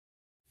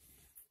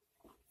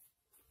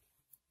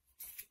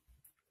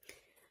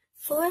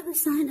For the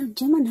sign of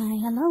Gemini,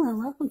 hello and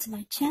welcome to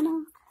my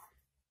channel.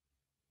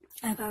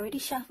 I've already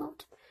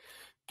shuffled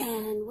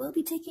and we'll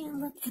be taking a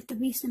look at the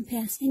recent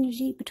past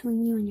energy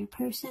between you and your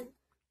person.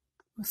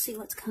 We'll see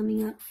what's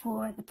coming up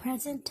for the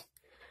present.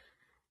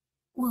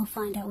 We'll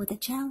find out what the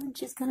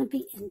challenge is going to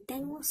be, and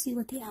then we'll see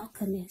what the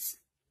outcome is.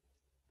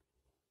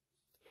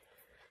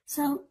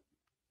 So,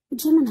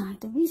 Gemini,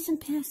 the recent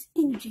past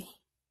energy.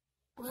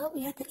 Well,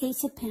 we have the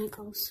Ace of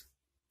Pentacles,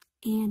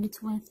 and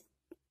it's with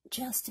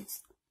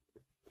Justice.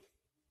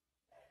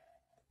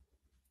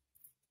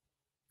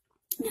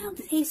 Now,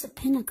 the Ace of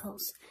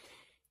Pentacles,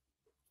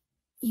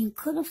 you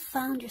could have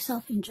found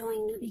yourself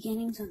enjoying new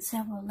beginnings on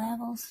several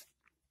levels,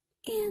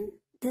 and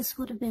this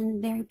would have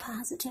been very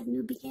positive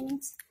new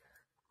beginnings.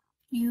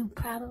 You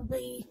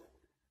probably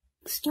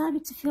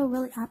started to feel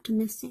really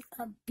optimistic,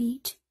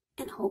 upbeat,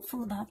 and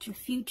hopeful about your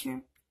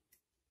future.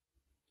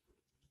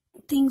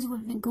 Things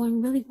would have been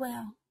going really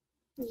well.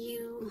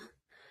 You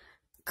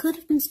could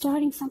have been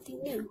starting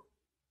something new.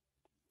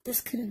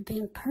 This could have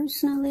been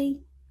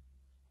personally,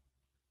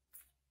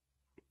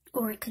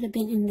 or it could have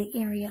been in the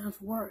area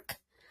of work.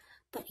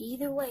 But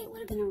either way, it would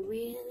have been a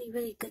really,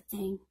 really good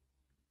thing.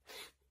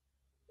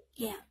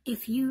 Yeah,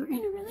 if you're in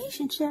a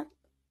relationship,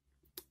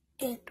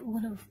 it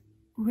would have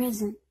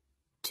risen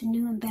to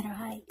new and better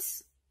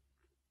heights.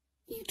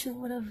 You two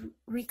would have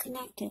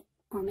reconnected,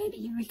 or maybe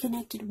you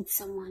reconnected with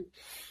someone,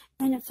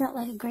 and it felt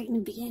like a great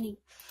new beginning.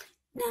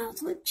 Now,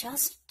 it's with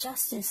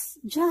justice.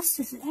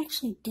 Justice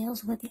actually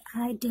deals with the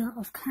idea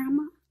of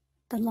karma,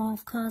 the law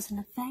of cause and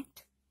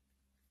effect.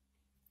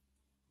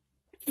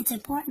 It's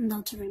important,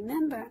 though, to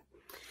remember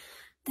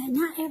that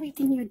not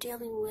everything you're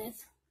dealing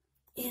with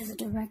is a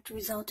direct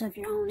result of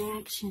your own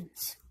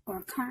actions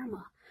or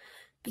karma,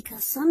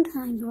 because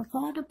sometimes we're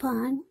called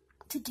upon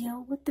to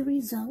deal with the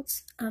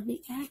results of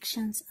the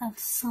actions of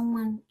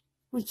someone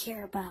we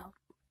care about.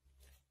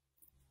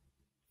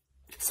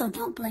 So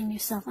don't blame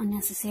yourself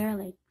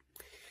unnecessarily.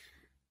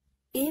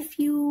 If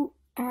you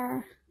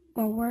are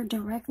or were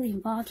directly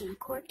involved in a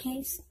court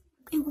case,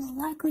 it was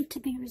likely to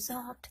be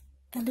resolved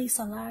at least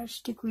a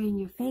large degree in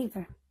your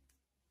favor.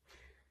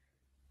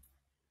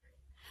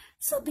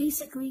 So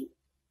basically,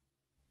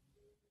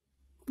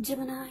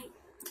 Gemini,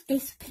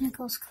 Ace of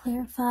Pentacles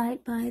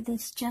clarified by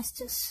this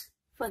justice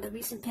for the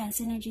recent past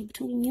energy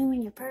between you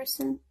and your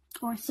person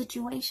or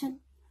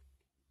situation.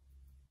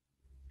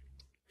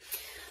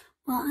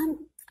 Well,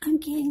 I'm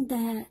getting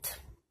that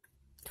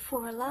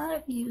for a lot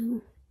of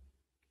you,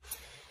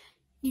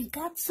 you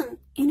got some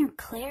inner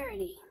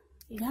clarity.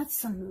 You got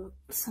some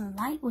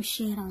light was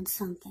shed on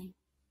something.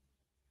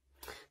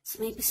 So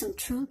maybe some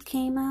truth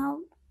came out,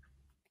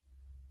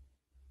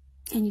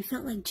 and you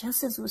felt like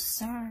justice was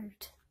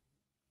served.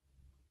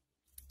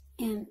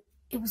 And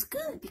it was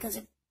good because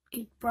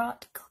it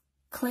brought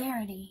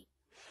clarity.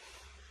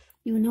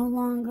 You were no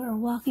longer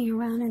walking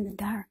around in the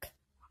dark.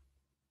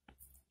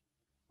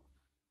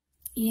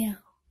 Yeah,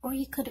 or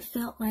you could have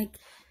felt like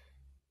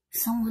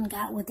someone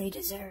got what they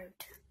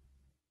deserved.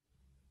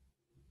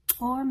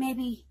 Or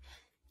maybe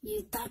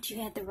you thought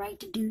you had the right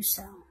to do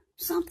so.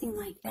 Something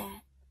like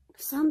that.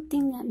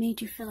 Something that made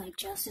you feel like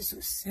justice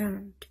was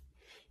served.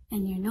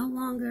 And you're no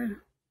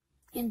longer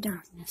in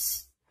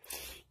darkness.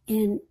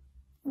 And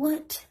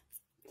what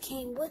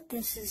came with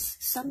this is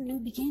some new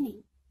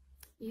beginning.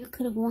 You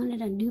could have wanted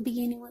a new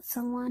beginning with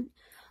someone,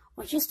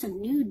 or just a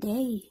new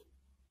day.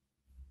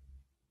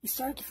 You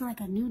started to feel like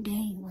a new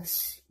day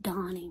was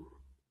dawning.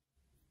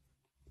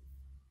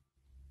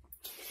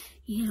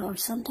 Yeah, or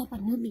some type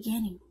of new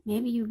beginning.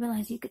 Maybe you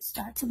realized you could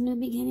start some new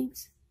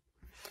beginnings.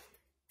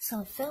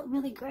 So it felt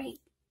really great.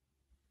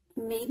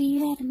 Maybe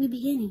you had a new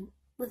beginning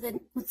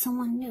with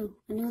someone new,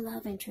 a new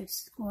love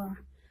interest,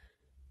 or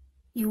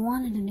you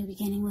wanted a new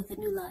beginning with a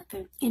new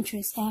love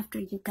interest after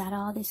you got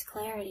all this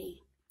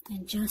clarity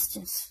and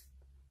justice.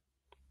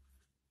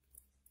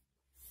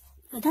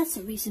 But that's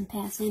a recent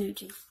past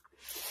energy.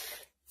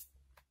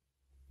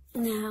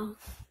 Now,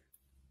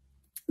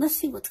 let's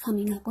see what's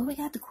coming up. Well, we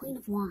got the Queen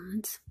of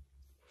Wands,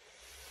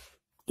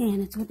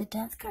 and it's with the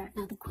Death card.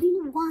 Now, the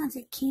Queen of Wands,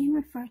 it can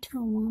refer to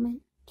a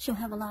woman. She'll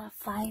have a lot of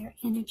fire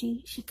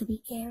energy. She could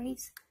be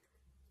Aries,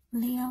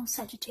 Leo,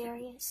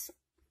 Sagittarius.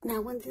 Now,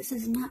 when this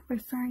is not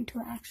referring to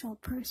an actual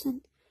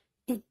person,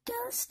 it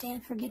does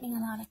stand for getting a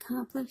lot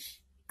accomplished.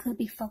 It could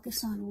be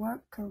focused on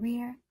work,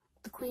 career.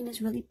 The Queen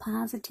is really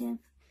positive.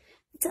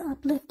 It's an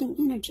uplifting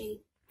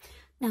energy.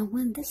 Now,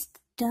 when this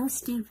does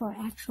stand for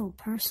an actual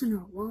person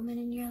or woman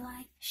in your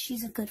life,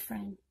 she's a good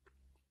friend,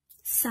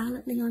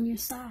 solidly on your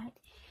side,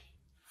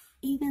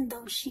 even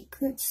though she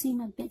could seem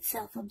a bit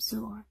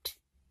self-absorbed.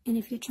 And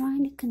if you're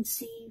trying to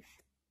conceive,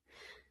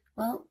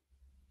 well,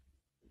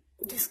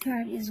 this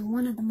card is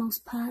one of the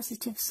most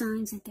positive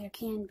signs that there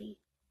can be.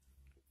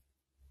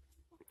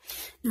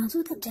 Now, it's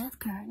with the Death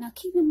card. Now,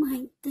 keep in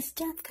mind, this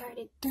Death card,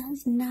 it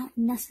does not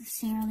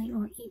necessarily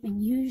or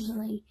even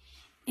usually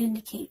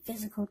indicate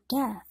physical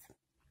death.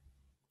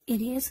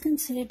 It is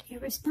considered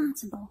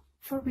irresponsible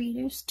for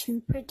readers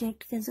to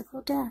predict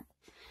physical death.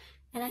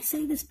 And I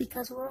say this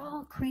because we're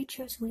all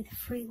creatures with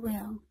free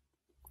will.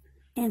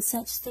 and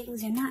such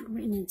things are not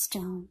written in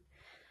stone.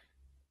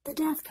 The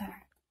Death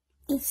card,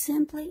 it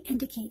simply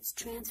indicates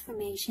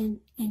transformation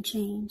and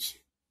change.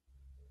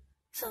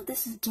 So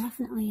this is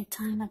definitely a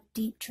time of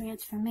deep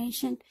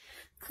transformation.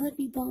 Could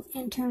be both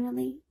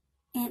internally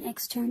and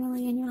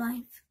externally in your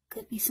life.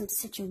 Could be some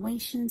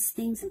situations,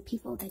 things, and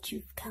people that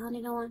you've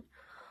counted on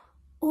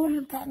or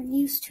have gotten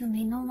used to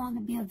may no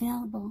longer be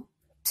available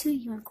to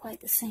you in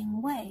quite the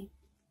same way.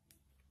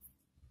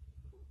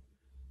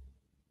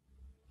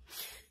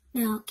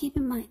 Now, keep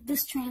in mind,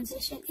 this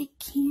transition, it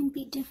can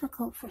be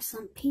difficult for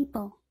some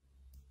people,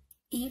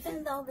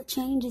 even though the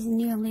change is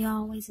nearly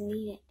always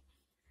needed.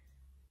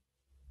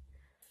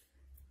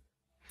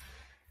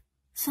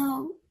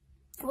 So,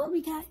 what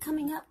we got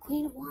coming up,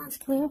 Queen of Wands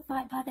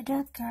clarified by the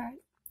Death card.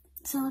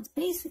 So it's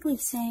basically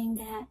saying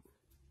that,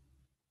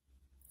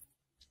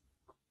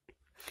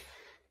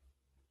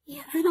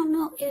 yeah, I don't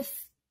know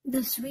if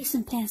this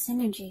recent past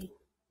energy,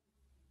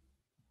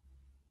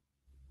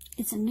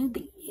 it's a new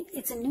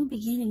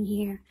beginning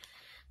here.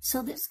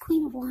 So this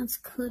Queen of Wands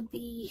could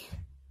be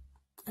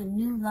a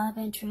new love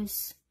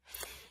interest.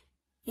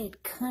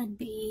 It could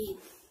be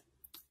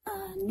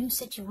a new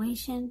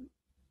situation.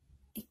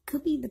 It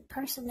could be the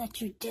person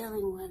that you're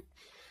dealing with.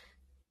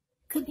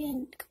 Could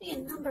be a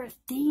number of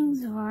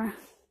things, or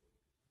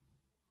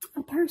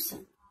a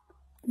person,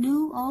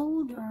 new,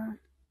 old, or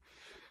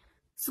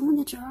someone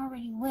that you're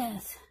already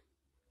with.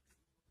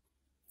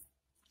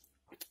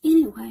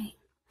 Anyway,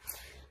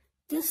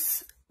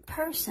 this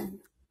person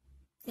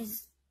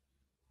is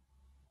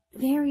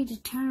very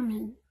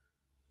determined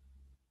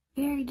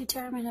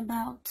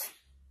about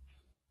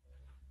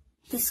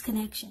this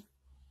connection,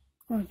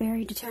 or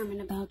very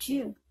determined about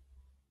you.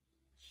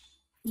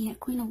 Yeah,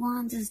 Queen of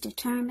Wands is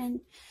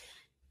determined,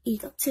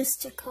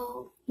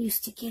 egotistical,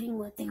 used to getting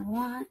what they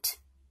want.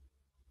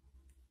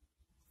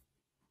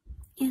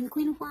 And the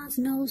Queen of Wands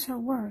knows her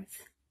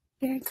worth.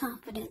 Very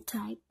confident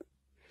type.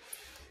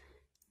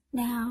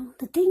 Now,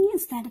 the thing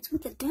is that it's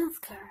with the Death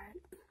card.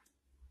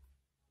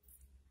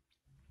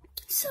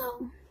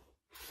 So,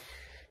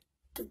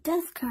 the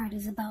Death card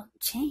is about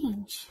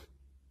change.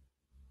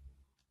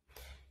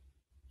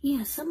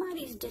 Yeah,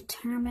 somebody's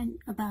determined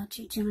about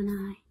you,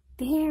 Gemini.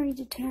 Very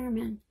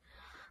determined.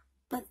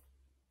 But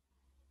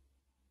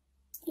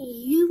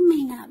you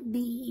may not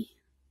be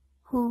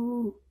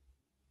who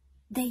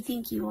they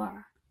think you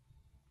are.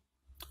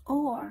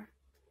 Or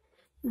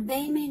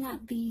they may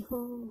not be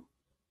who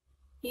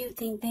you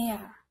think they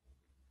are.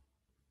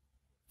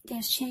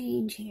 There's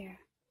change here.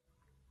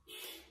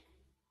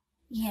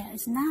 Yeah,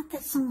 it's not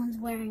that someone's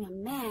wearing a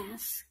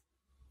mask.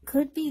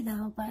 Could be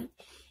though, but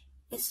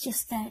it's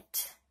just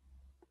that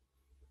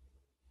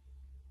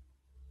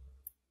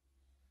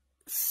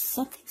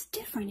something's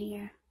different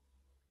here.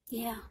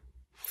 Yeah.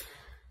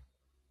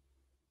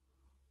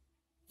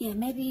 Yeah,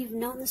 maybe you've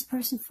known this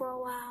person for a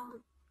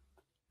while,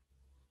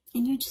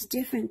 and you're just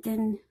different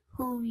than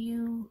who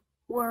you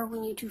were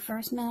when you two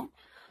first met.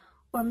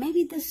 Or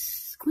maybe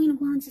this Queen of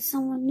Wands is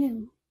someone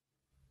new,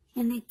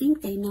 and they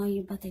think they know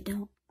you, but they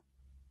don't.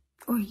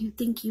 Or you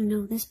think you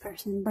know this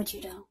person, but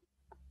you don't.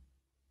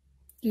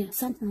 Yeah,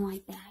 something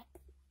like that.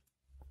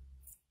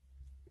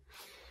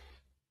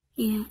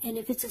 Yeah, and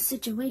if it's a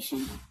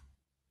situation,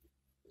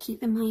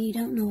 keep in mind you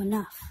don't know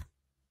enough.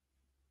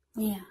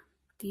 Yeah,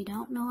 you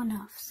don't know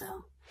enough,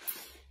 so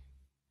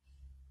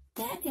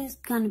that is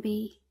going to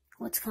be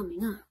what's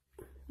coming up.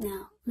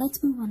 Now,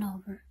 let's move on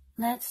over.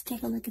 Let's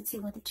take a look and see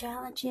what the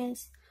challenge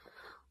is.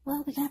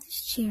 Well, we got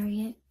this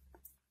Chariot,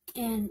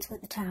 and it's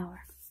with the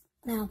Tower.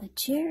 Now, the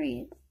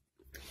Chariot,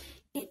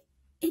 it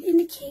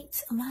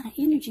indicates a lot of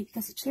energy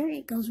because the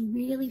Chariot goes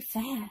really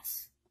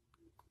fast.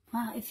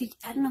 Wow,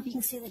 I don't know if you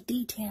can see the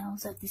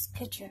details of this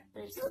picture,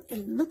 but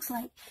it looks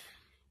like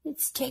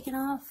it's taking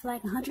off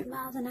like 100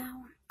 miles an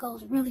hour.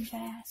 Goes really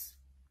fast.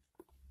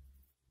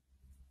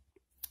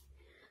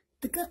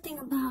 The good thing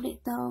about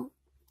it, though,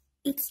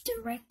 it's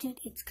directed,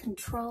 it's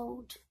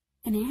controlled,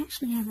 and it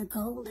actually has a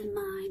goal in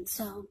mind.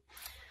 So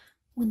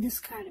when this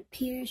card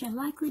appears, you're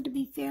likely to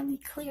be fairly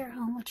clear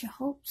on what your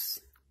hopes,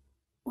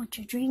 what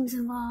your dreams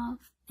involve,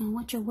 and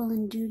what you're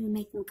willing to do to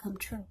make them come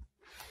true.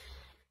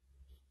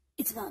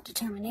 It's about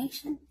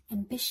determination,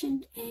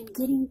 ambition, and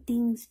getting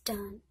things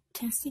done.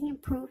 Testing and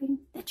proving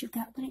that you've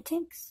got what it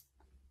takes.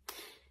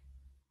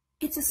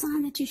 It's a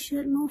sign that you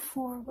should move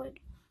forward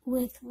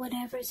with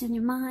whatever's in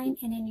your mind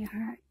and in your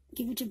heart.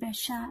 Give it your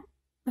best shot.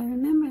 But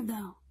remember,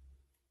 though,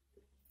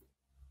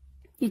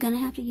 you're going to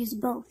have to use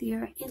both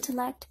your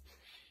intellect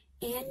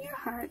and your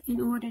heart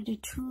in order to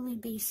truly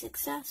be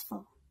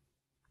successful.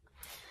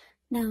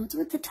 Now, it's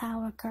with the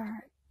Tower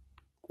card,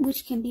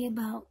 which can be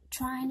about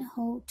trying to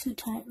hold too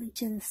tightly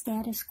to the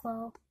status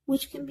quo,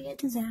 which can be a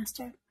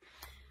disaster.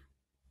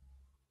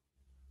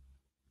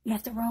 You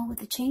have to roll with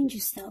the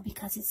changes, though,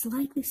 because it's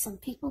likely some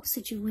people,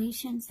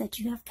 situations that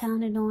you have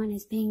counted on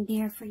as being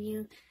there for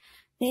you,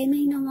 they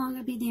may no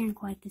longer be there in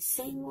quite the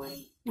same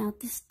way. Now,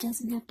 this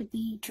doesn't have to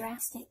be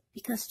drastic,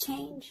 because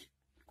change,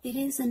 it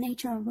is the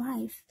nature of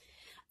life.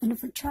 And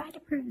if we try to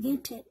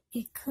prevent it,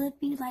 it could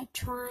be like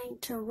trying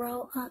to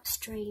row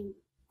upstream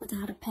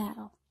without a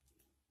paddle.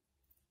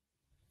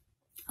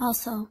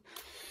 Also,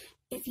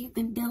 if you've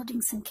been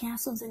building some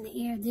castles in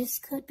the air, this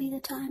could be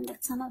the time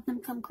that some of them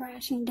come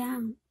crashing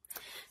down.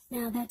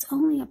 Now, that's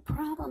only a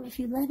problem if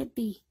you let it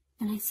be.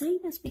 And I say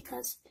this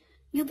because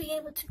you'll be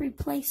able to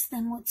replace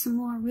them with some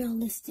more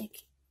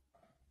realistic,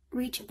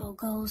 reachable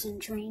goals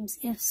and dreams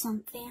if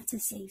some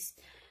fantasies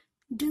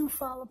do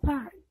fall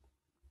apart.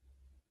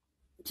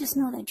 Just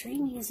know that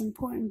dreaming is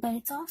important, but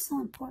it's also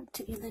important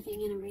to be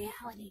living in a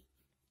reality.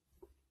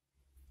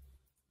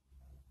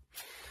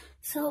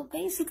 So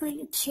basically,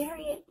 a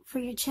Chariot for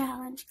your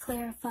challenge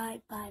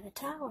clarified by the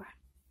Tower.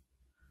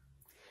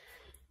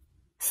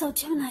 So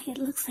Gemini, it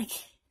looks like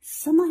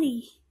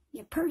somebody,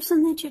 your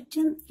person that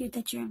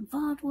you're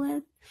involved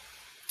with,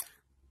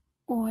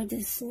 or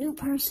this new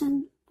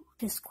person,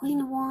 this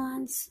Queen of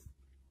Wands,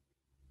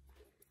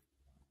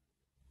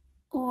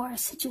 or a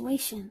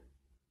situation.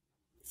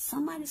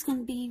 Somebody's going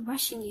to be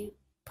rushing you,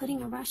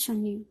 putting a rush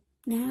on you.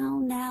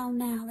 Now.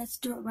 Let's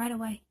do it right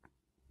away.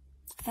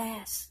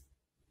 Fast.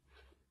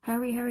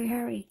 Hurry, hurry,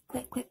 hurry.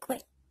 Quick, quick,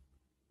 quick.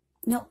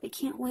 Nope, we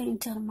can't wait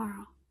until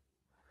tomorrow.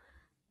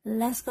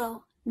 Let's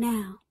go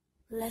now.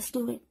 Let's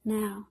do it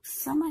now.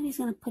 Somebody's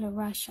going to put a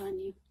rush on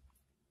you.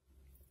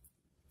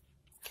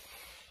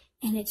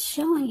 And it's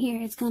showing here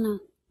it's going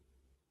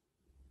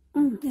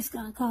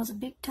to cause a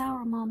big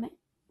Tower moment.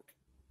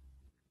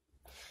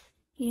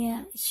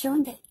 Yeah, it's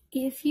showing that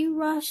if you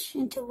rush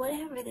into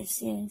whatever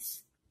this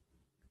is,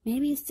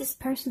 maybe it's this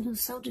person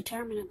who's so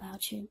determined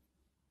about you.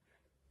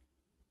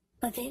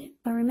 But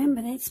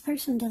remember, this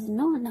person doesn't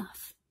know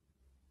enough.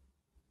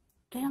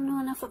 They don't know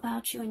enough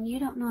about you, and you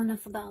don't know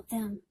enough about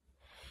them.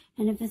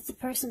 And if it's the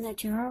person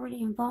that you're already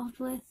involved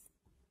with,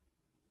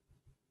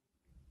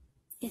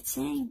 it's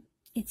saying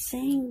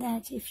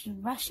that if you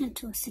rush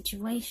into a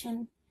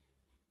situation,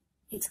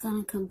 it's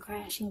going to come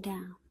crashing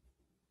down.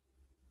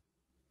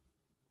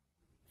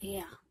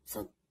 Yeah,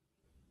 so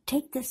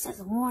take this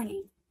as a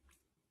warning.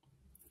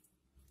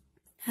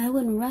 I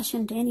wouldn't rush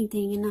into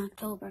anything in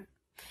October.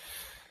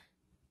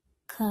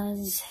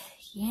 Because,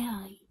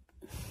 yeah,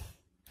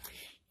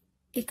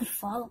 it could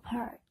fall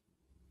apart.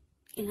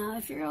 You know,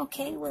 if you're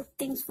okay with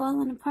things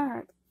falling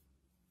apart,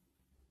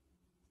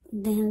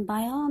 then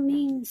by all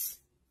means,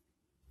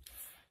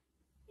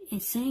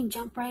 it's saying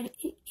jump right.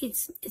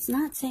 It's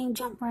not saying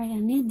jump right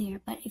on in there,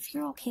 but if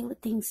you're okay with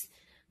things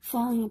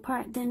falling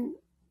apart, then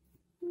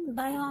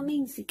by all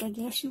means, I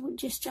guess you would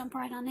just jump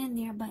right on in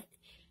there. But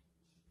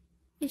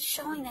it's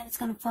showing that it's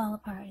going to fall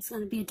apart. It's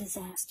going to be a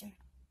disaster.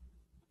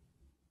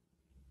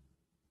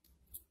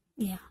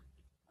 Yeah.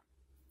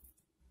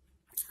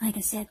 Like I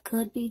said,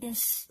 could be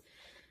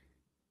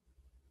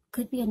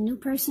a new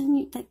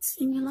person that's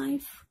in your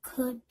life.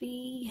 Could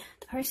be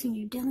the person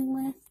you're dealing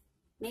with.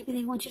 Maybe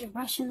they want you to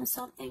rush into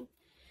something.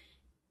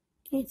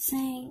 It's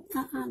saying,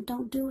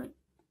 don't do it.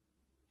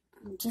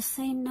 Just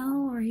say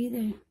no, or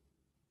either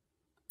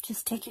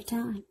just take your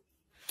time.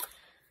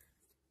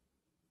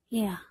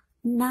 Yeah,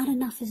 not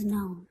enough is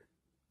known.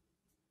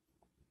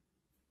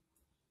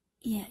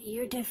 Yeah,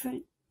 you're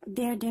different.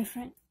 They're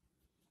different.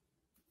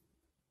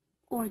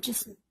 Or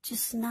just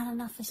not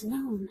enough is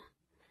known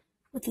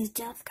with this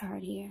Death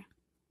card here.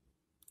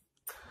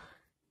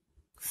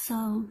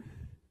 So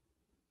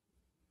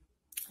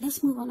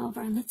let's move on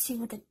over and let's see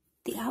what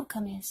the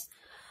outcome is.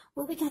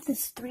 Well, we got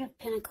this Three of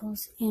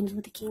Pentacles ends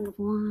with the King of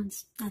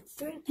Wands. Now,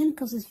 Three of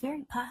Pentacles is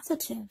very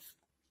positive,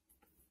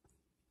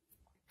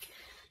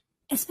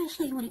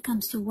 especially when it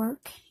comes to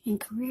work and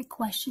career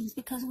questions,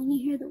 because when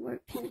you hear the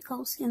word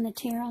Pentacles in the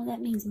tarot,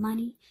 that means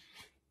money,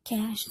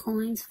 cash,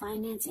 coins,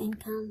 finance,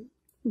 income.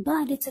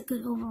 But it's a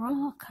good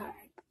overall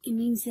card. It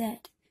means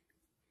that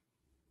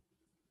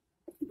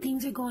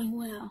things are going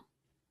well.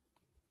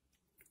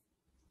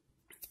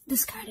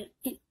 This card,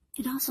 it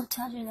also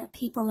tells you that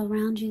people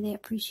around you, they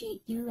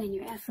appreciate you and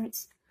your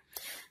efforts.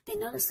 They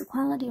notice the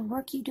quality of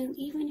work you do,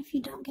 even if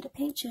you don't get a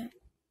paycheck.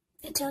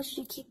 It tells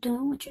you to keep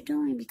doing what you're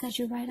doing because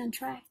you're right on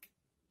track.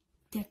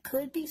 There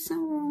could be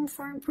some room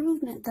for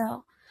improvement,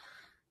 though.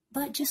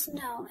 But just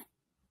know,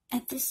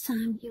 at this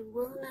time, you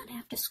will not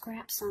have to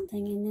scrap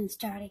something and then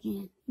start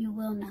again. You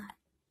will not.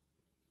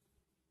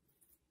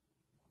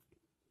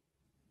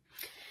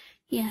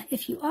 Yeah,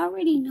 if you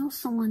already know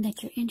someone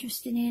that you're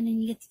interested in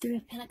and you get the Three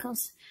of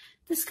Pentacles,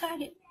 this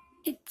card,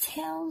 it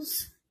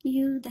tells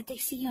you that they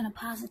see you in a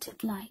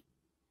positive light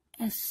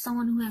as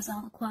someone who has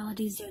all the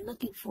qualities they're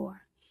looking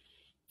for,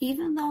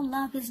 even though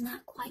love is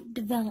not quite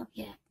developed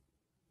yet.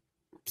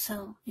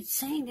 So it's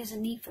saying there's a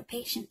need for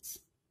patience.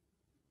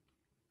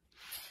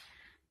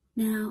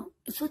 Now,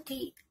 it's with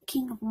the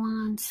King of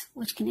Wands,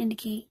 which can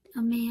indicate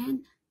a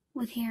man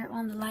with hair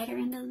on the lighter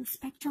end of the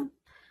spectrum,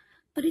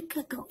 but it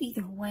could go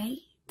either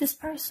way. This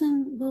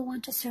person will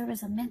want to serve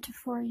as a mentor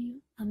for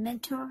you, a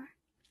mentor.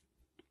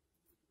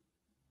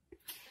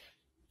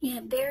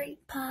 Yeah, very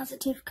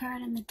positive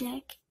card in the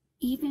deck.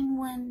 Even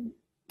when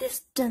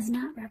this does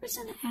not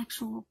represent an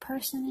actual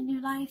person in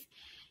your life,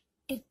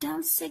 it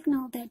does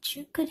signal that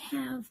you could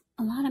have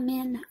a lot of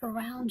men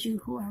around you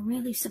who are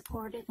really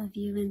supportive of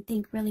you and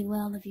think really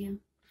well of you.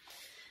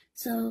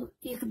 So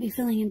you could be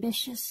feeling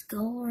ambitious,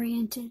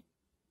 goal-oriented,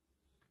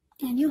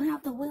 and you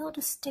have the will to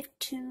stick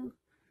to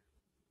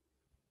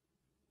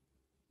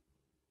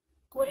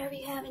whatever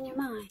you have in your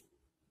mind.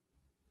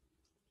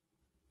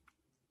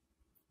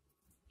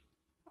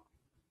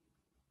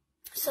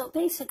 So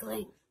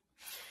basically,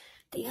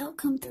 the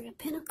outcome, Three of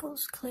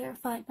Pentacles,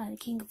 clarified by the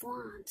King of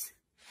Wands.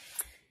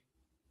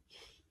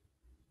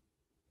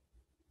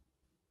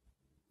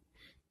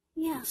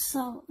 Yeah,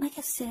 so like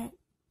I said,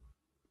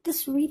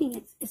 this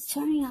reading is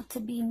turning out to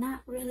be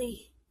not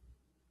really,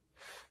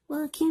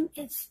 well,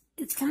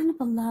 it's kind of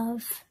a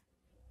love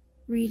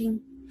reading,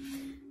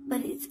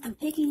 but I'm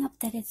picking up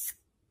that it's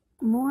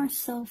more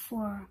so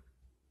for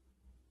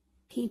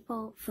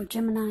people, for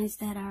Geminis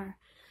that are,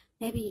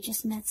 maybe you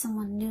just met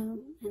someone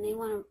new and they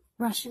want to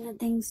rush into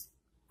things,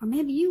 or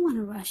maybe you want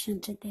to rush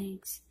into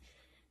things.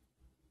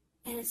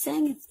 And it's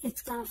saying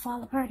it's going to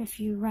fall apart if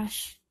you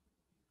rush.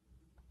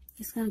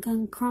 It's going to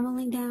come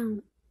crumbling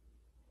down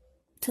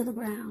to the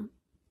ground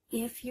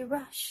if you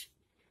rush.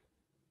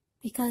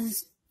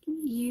 Because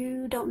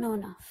you don't know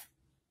enough.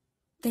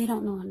 They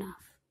don't know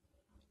enough.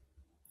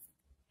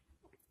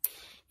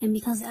 And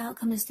because the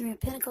outcome is Three of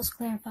Pentacles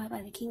clarified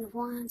by the King of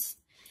Wands,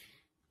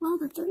 well,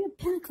 the Three of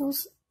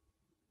Pentacles,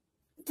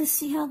 just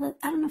see how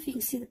I don't know if you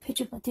can see the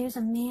picture, but there's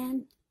a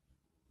man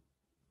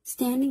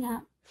standing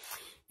up,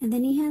 and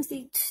then he has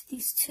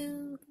these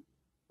two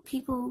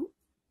people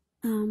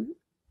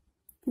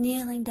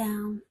kneeling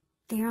down.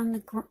 They're on the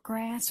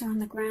grass or on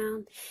the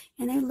ground,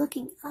 and they're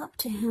looking up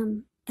to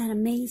him in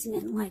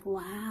amazement, like,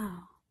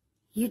 wow,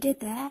 you did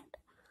that?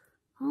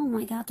 Oh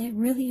my God, they're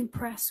really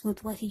impressed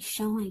with what he's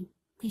showing.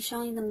 He's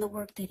showing them the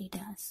work that he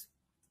does.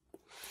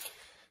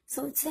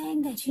 So it's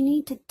saying that you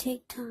need to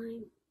take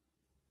time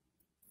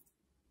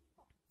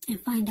and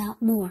find out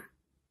more.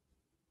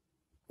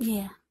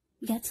 Yeah,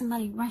 you got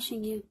somebody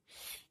rushing you.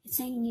 It's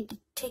saying you need to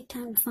take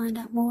time to find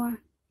out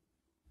more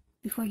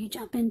before you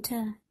jump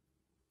into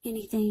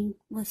anything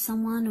with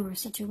someone or a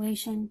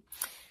situation.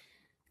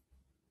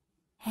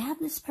 Have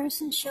this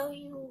person show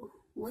you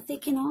what they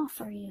can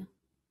offer you.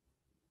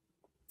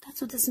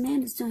 That's what this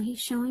man is doing. He's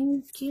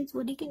showing his kids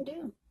what he can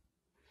do.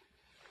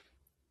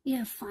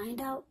 Yeah, find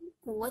out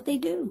what they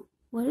do.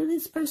 What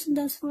this person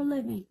does for a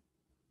living.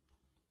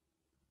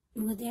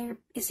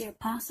 Is there a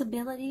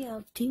possibility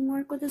of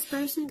teamwork with this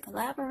person?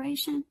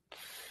 Collaboration?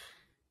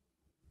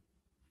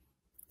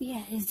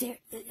 Yeah, does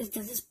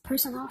this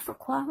person offer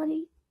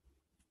quality?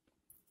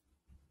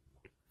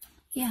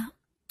 Yeah,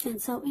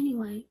 and so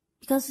anyway,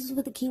 because this is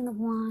with the King of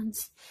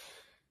Wands,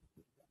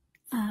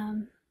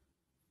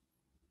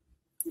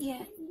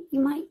 yeah, you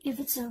might, if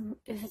it's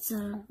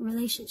a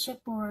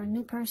relationship or a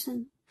new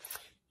person,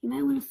 you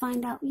might want to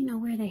find out,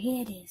 where their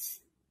head is.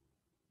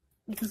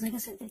 Because like I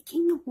said, the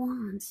King of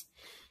Wands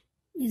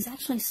is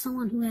actually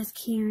someone who has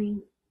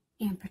caring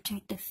and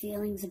protective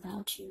feelings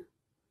about you.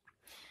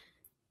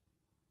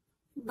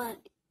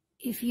 But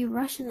if you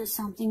rush into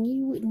something,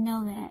 you wouldn't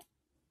know that.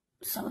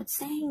 So it's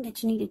saying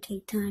that you need to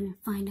take time and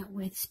find out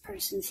where this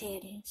person's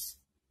head is.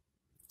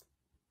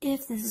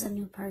 If this is a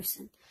new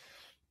person.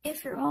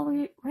 If you're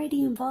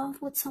already involved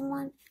with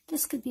someone,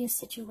 this could be a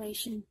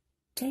situation.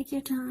 Take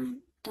your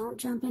time. Don't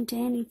jump into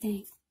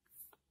anything.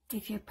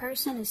 If your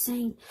person is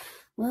saying,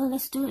 well,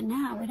 let's do it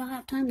now, we don't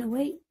have time to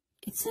wait,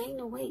 it's saying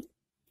to wait.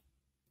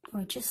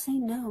 Or just say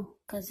no,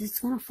 because it's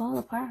going to fall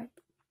apart.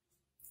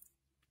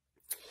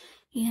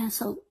 Yeah,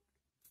 so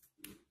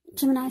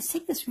Geminis,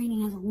 take this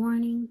reading as a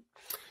warning.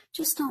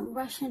 Just don't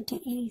rush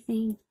into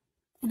anything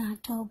in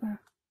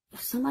October.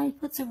 If somebody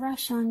puts a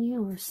rush on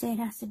you or say it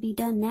has to be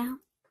done now,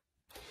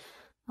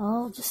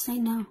 just say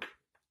no.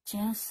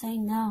 Just say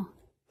no.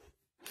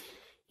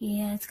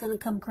 Yeah, it's going to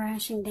come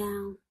crashing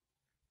down.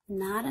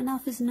 Not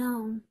enough is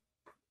known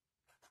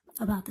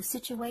about the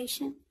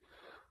situation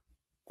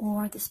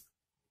or this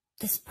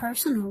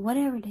person or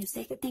whatever it is.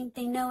 They could think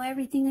they know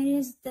everything it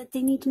is that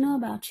they need to know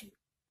about you.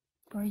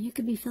 Or you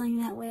could be feeling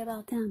that way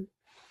about them.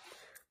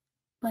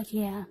 But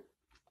yeah,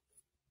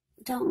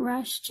 don't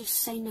rush. Just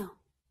say no.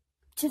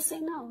 Just say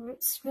no.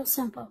 It's real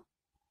simple.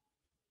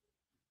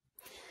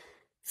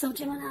 So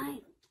Gemini,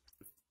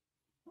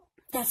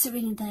 that's the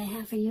reading that I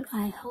have for you.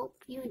 I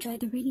hope you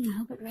enjoyed the reading. I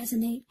hope it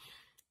resonated.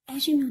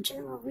 As you know,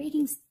 general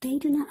readings, they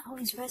do not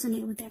always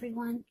resonate with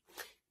everyone.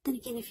 Then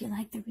again, if you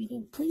like the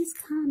reading, please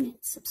comment,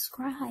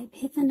 subscribe,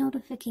 hit the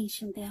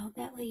notification bell.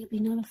 That way you'll be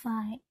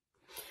notified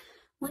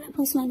when I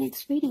post my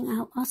next reading.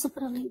 I'll also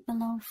put a link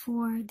below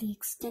for the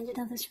extended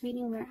of this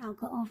reading where I'll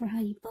go over how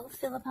you both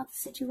feel about the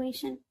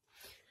situation.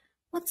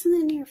 What's in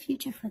the near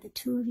future for the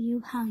two of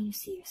you, how you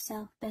see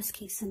yourself, best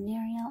case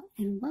scenario,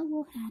 and what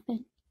will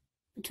happen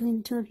between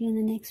the two of you in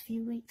the next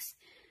few weeks.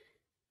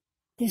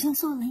 There's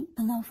also a link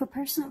below for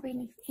personal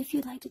readings if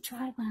you'd like to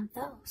try one of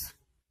those.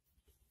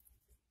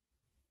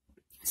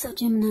 So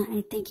Gemini,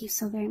 I thank you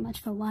so very much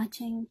for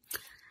watching.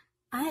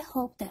 I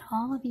hope that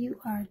all of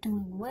you are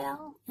doing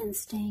well and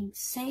staying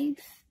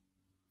safe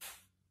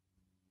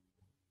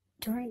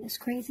during this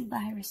crazy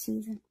virus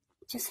season.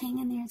 Just hang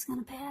in there, it's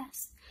going to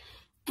pass.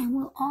 And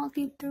we'll all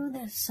get through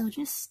this, so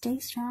just stay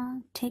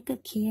strong, take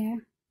good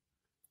care,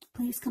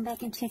 Please come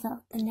back and check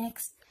out the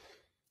next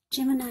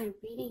Gemini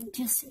reading,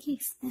 just in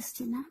case this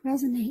did not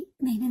resonate.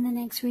 Maybe the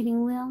next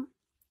reading will.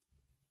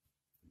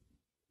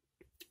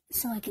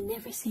 So I can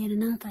never say it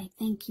enough. I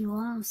thank you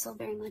all so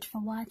very much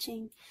for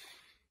watching.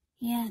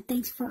 Yeah,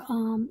 thanks for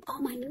all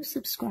my new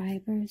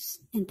subscribers,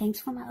 and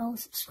thanks for my old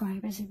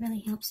subscribers. It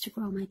really helps to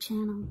grow my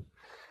channel,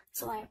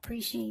 so I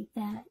appreciate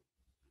that.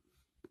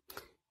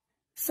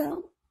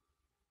 So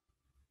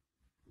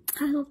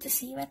I hope to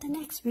see you at the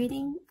next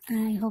reading.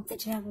 I hope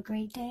that you have a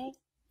great day,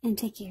 and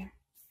take care.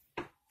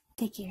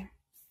 Take care.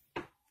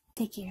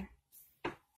 Take care.